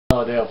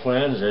Hello dear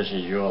friends, this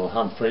is your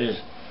Humphreys.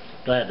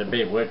 Glad to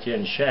be with you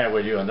and share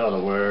with you another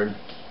word.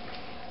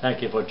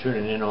 Thank you for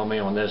tuning in on me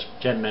on this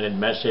 10-minute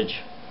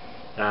message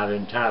that I've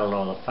entitled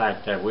on the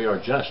fact that we are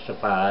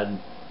justified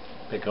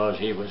because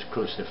He was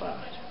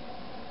crucified.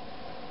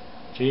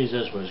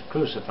 Jesus was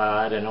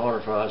crucified in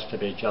order for us to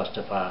be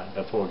justified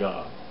before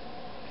God.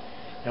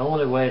 The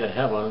only way to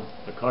heaven,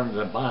 according to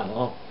the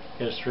Bible,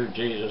 is through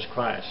Jesus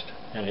Christ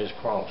and His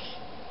cross.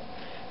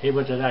 He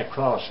went to that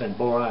cross and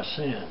bore our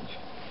sins.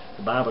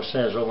 The Bible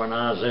says over in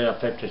Isaiah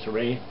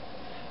 53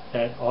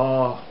 that,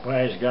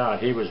 praise God,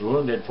 He was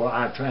wounded for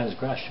our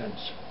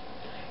transgressions.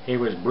 He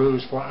was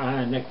bruised for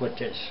our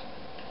iniquities.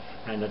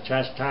 And the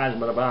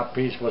chastisement of our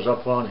peace was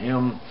upon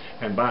Him,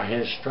 and by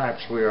His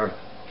stripes we are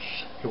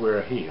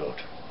healed.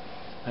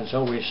 And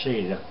so we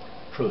see the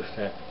truth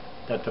that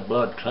the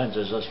blood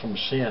cleanses us from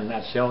sin.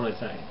 That's the only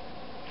thing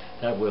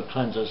that will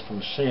cleanse us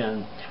from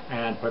sin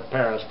and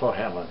prepare us for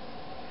heaven.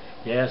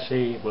 Yes,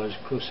 He was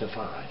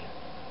crucified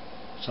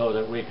so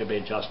that we could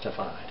be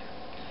justified.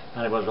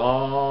 And it was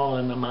all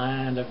in the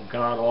mind of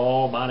God,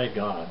 Almighty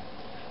God,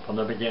 from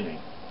the beginning.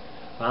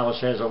 The Bible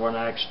says over in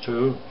Acts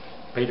 2,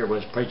 Peter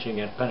was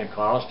preaching at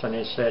Pentecost, and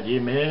he said, "Ye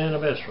men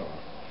of Israel,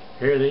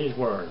 hear these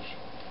words.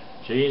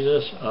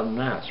 Jesus of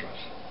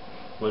Nazareth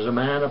was a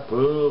man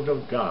approved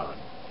of God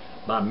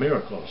by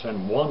miracles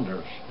and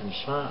wonders and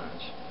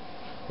signs,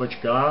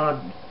 which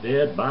God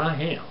did by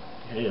Him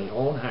in His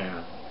own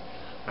hand.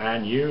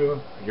 And you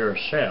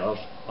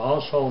yourselves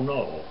also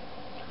know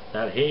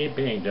that He,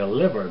 being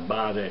delivered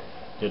by the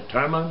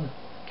determined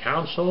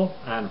counsel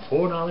and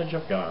foreknowledge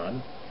of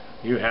God,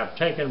 you have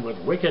taken with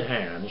wicked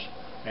hands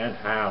and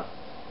have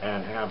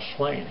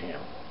slain Him.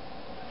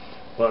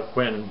 But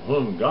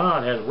whom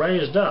God has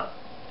raised up,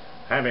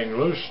 having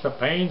loosed the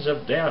pains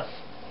of death,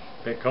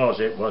 because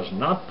it was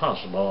not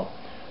possible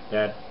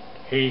that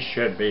He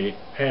should be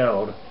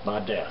held by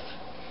death."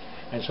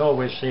 And so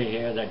we see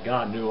here that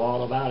God knew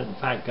all about it. In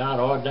fact, God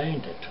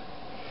ordained it.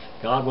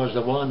 God was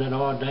the one that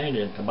ordained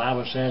it. The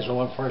Bible says in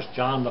 1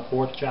 John, the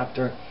 4th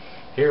chapter,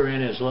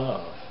 "Herein is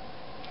love.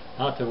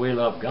 Not that we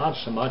love God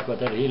so much, but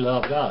that He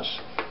loved us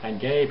and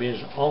gave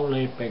His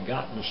only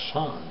begotten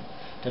Son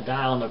to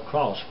die on the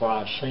cross for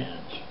our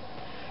sins."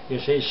 You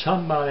see,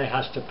 somebody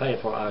has to pay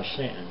for our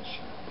sins.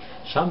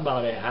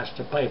 Somebody has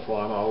to pay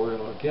for them, or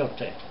we're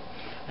guilty.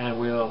 And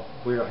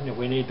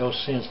we need those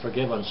sins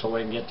forgiven so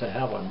we can get to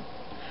heaven.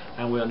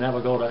 And we'll never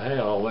go to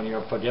hell when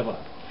you're forgiven.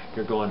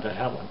 You're going to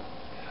heaven.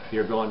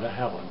 You're going to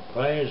heaven.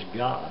 Praise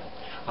God.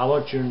 I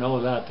want you to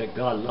know that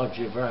God loves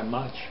you very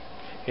much.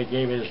 He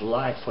gave His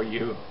life for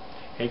you.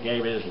 He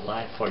gave His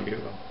life for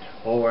you.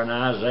 Over in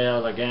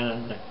Isaiah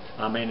again,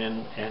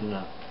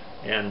 in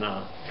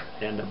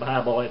the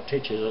Bible, it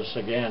teaches us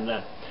again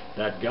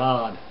that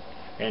God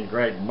in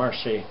great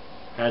mercy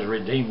has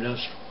redeemed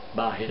us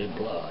by His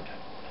blood.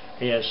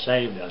 He has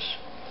saved us,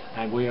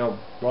 and we are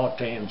brought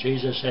to Him.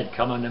 Jesus said,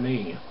 "Come unto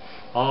me,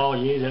 all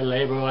ye that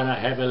labor and are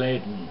heavy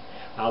laden,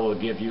 I will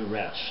give you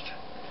rest."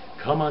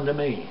 Come unto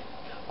me,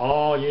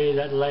 all ye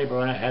that labor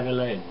and are heavy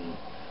laden,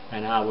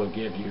 and I will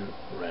give you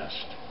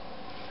rest.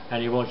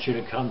 And He wants you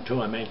to come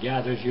to Him. He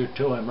gathers you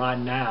to Him right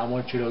now. I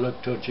want you to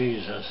look to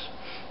Jesus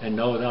and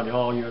know that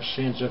all your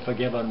sins are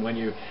forgiven when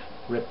you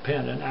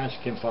repent and ask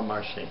Him for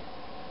mercy.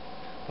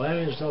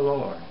 Praise the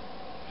Lord.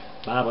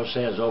 The Bible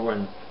says over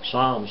in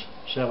Psalms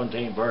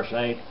 17 verse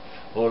 8,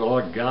 "O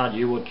Lord God,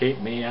 you will keep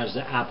me as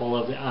the apple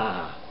of the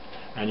eye,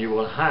 and you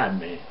will hide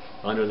me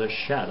under the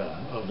shadow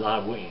of Thy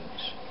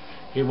wings."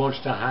 He wants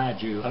to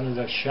hide you under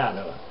the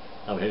shadow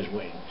of His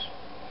wings.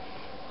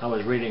 I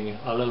was reading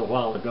a little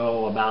while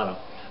ago about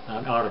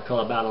an article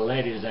about a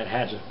lady that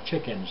had some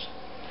chickens,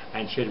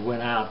 and she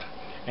went out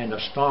in the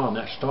storm.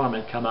 That storm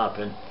had come up,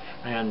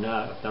 and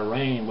the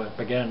rain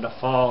began to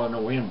fall and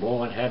the wind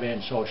blowing heavy,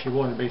 and so she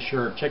wanted to be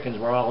sure chickens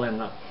were all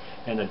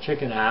in the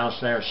chicken house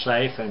there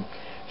safe. And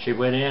she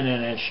went in,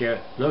 and as she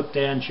looked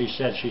in, she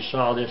said she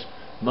saw this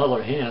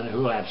mother hen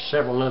who had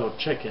several little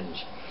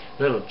chickens,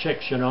 little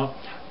chicks, you know,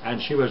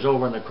 and she was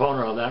over in the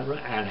corner of that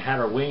and had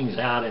her wings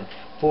out, and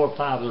 4 or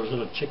 5 of those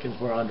little chickens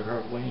were under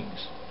her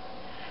wings.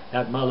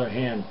 That mother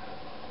hen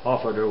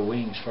offered her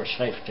wings for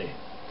safety.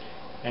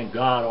 And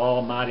God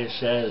Almighty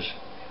says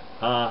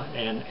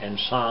in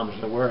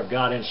Psalms, the Word of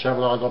God, in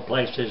several other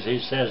places, He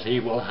says He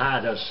will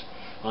hide us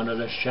under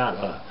the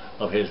shadow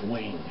of His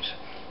wings.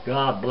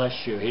 God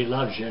bless you. He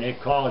loves you, and He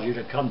calls you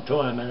to come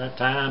to Him in a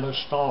time of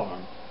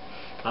storm.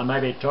 I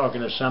may be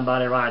talking to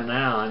somebody right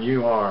now, and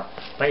you are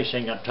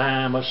facing a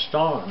time of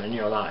storm in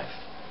your life,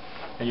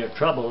 and you're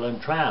troubled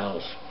and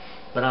trials.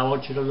 But I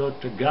want you to look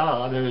to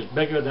God, who is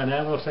bigger than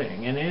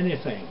everything and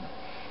anything.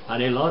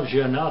 And He loves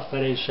you enough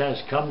that He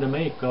says, "Come to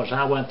me, because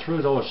I went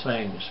through those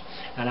things,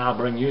 and I'll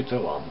bring you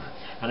through them.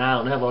 And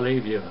I'll never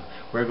leave you.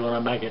 We're going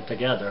to make it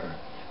together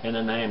in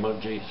the name of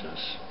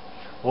Jesus."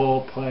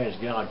 Oh, praise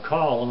God.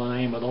 Call on the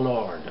name of the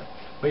Lord.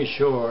 Be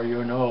sure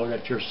you know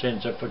that your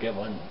sins are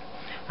forgiven.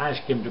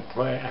 Ask Him to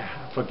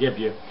forgive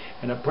you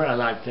in a prayer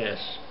like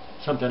this,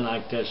 something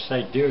like this.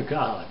 Say, "Dear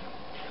God,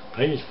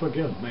 please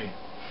forgive me.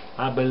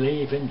 I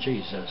believe in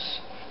Jesus.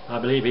 I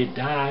believe He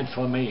died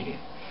for me.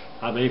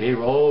 I believe He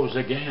rose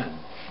again.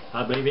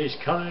 I believe He's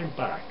coming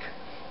back.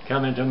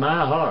 Come into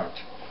my heart.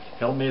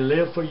 Help me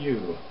live for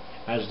You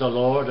as the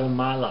Lord of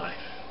my life.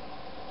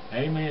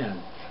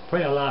 Amen.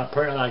 Pray a lot,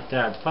 prayer like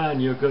that.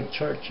 Find you a good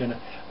church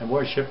and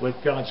worship with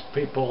God's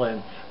people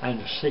and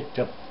seek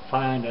to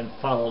find and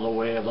follow the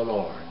way of the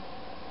Lord.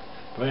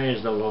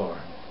 Praise the Lord.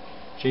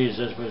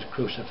 Jesus was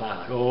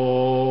crucified.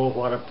 Oh,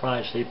 what a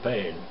price He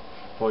paid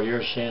for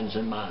your sins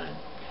and mine,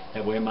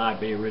 that we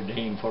might be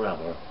redeemed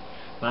forever.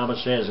 The Bible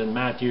says in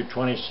Matthew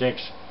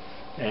 26,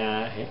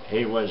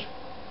 He was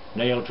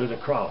nailed to the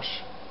cross.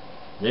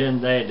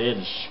 Then they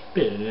did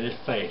spit in His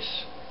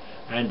face,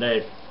 and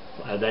they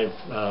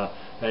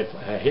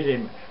hit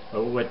Him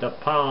with the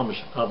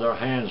palms of their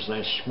hands,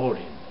 and they smote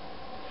Him.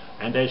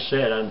 And they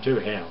said unto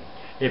Him,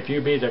 If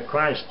You be the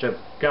Christ of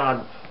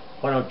God,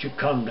 why don't You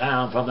come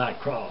down from that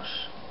cross?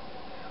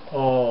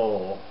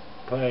 Oh,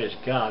 praise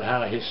God,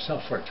 how He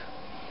suffered.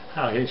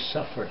 How He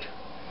suffered.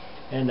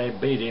 And they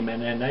beat Him,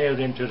 and they nailed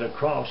Him to the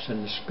cross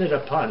and spit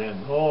upon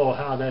Him. Oh,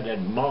 how they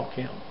did mock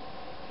Him.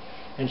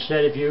 And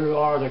said, If You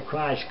are the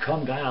Christ,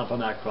 come down from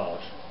that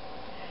cross.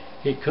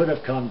 He could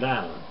have come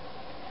down.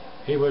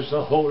 He was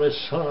the Holy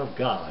Son of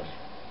God.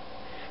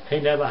 He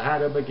never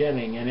had a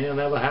beginning, and He'll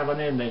never have an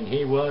ending.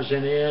 He was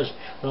and is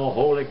the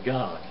Holy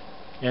God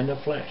in the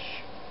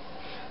flesh.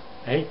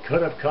 He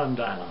could have come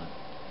down.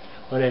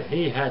 But if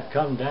He had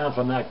come down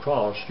from that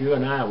cross, you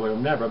and I would have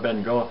never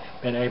been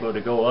able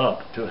to go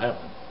up to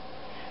heaven.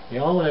 The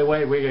only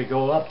way we could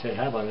go up to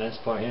heaven is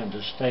for Him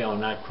to stay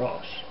on that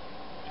cross.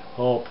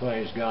 Oh,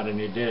 praise God, and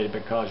He did it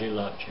because He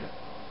loved you.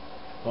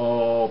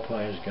 Oh,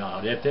 praise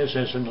God. If this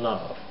isn't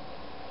love,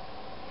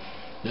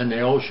 then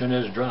the ocean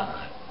is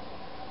dry.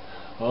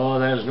 Oh,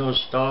 there's no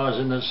stars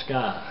in the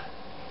sky,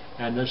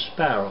 and the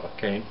sparrow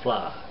can't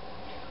fly.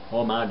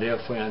 Oh, my dear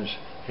friends,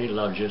 He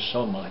loves you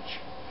so much.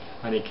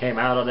 And He came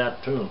out of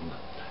that tomb,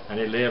 and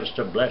He lives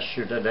to bless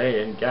you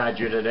today and guide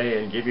you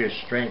today and give you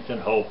strength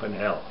and hope and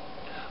help.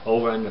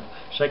 Over in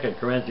 2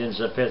 Corinthians,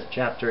 the 5th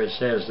chapter, it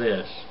says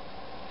this,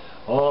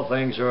 All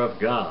things are of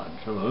God,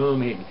 from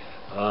whom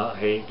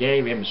He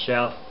gave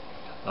Himself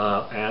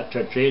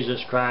to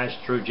Jesus Christ.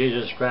 Through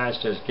Jesus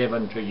Christ has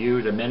given to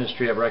you the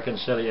ministry of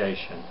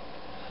reconciliation.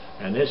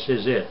 And this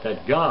is it,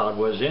 that God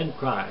was in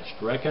Christ,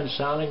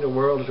 reconciling the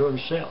world to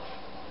Himself.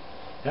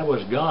 That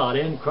was God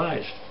in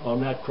Christ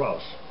on that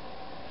cross,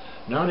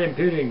 not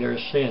imputing their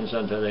sins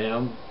unto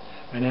them,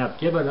 and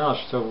hath given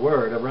us the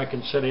word of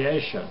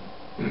reconciliation.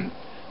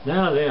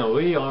 Now then,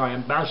 we are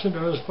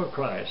ambassadors for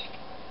Christ.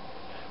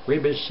 We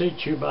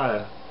beseech you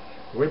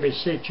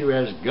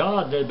as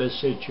God did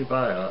beseech you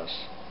by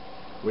us.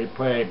 We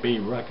pray, be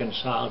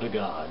reconciled to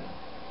God.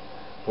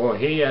 For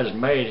He has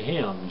made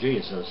Him,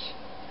 Jesus,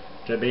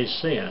 to be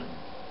sin,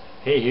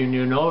 He who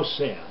knew no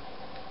sin,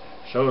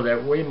 so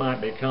that we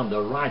might become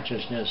the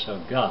righteousness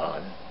of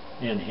God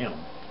in Him.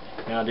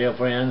 Now, dear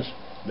friends,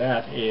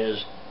 that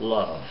is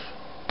love.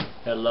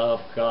 That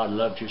love, God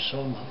loved you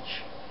so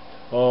much.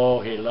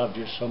 Oh, He loved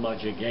you so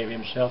much, He gave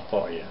Himself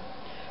for you.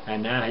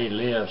 And now He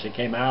lives. He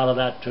came out of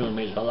that tomb.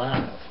 He's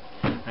alive.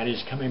 And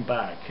He's coming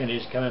back. And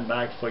He's coming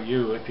back for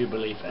you if you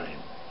believe in Him.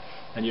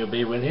 And you'll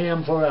be with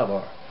Him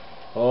forever.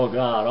 Oh,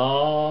 God,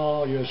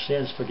 all your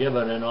sins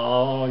forgiven and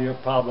all your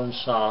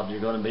problems solved. You're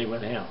going to be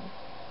with Him.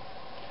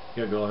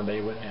 You're going to be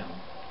with Him.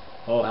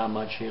 Oh, how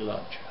much He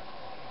loved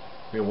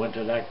you. We went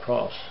to that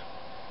cross.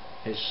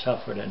 He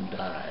suffered and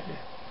died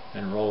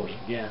and rose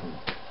again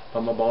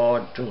from a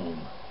barred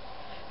tomb.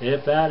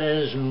 If that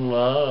isn't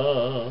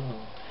love,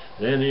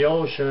 then the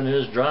ocean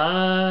is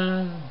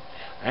dry,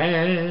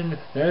 and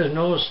there's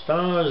no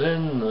stars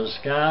in the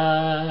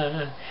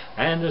sky,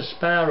 and the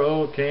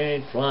sparrow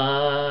can't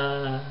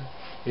fly.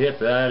 If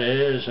that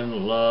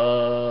isn't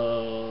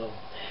love,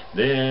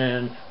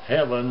 then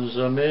heaven's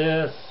a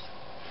myth,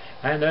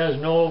 and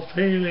there's no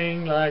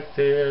feeling like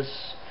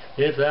this.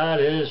 If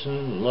that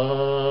isn't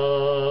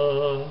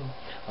love,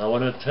 I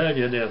want to tell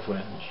you, dear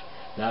friends,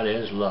 that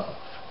is love.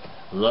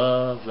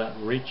 Love that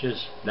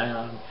reaches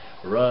down,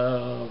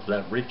 love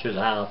that reaches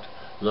out,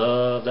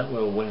 love that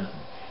will win.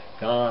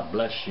 God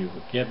bless you.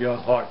 Give your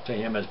heart to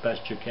Him as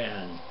best you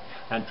can,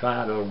 and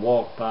try to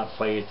walk by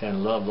faith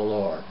and love the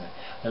Lord,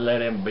 and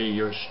let Him be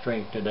your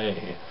strength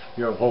today,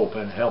 your hope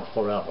and help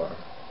forever.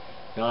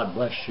 God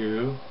bless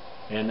you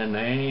in the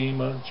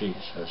name of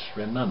Jesus.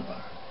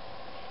 Remember,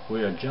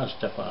 we are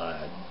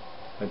justified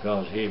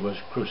because He was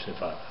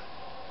crucified.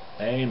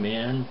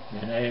 Amen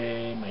and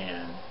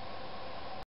amen.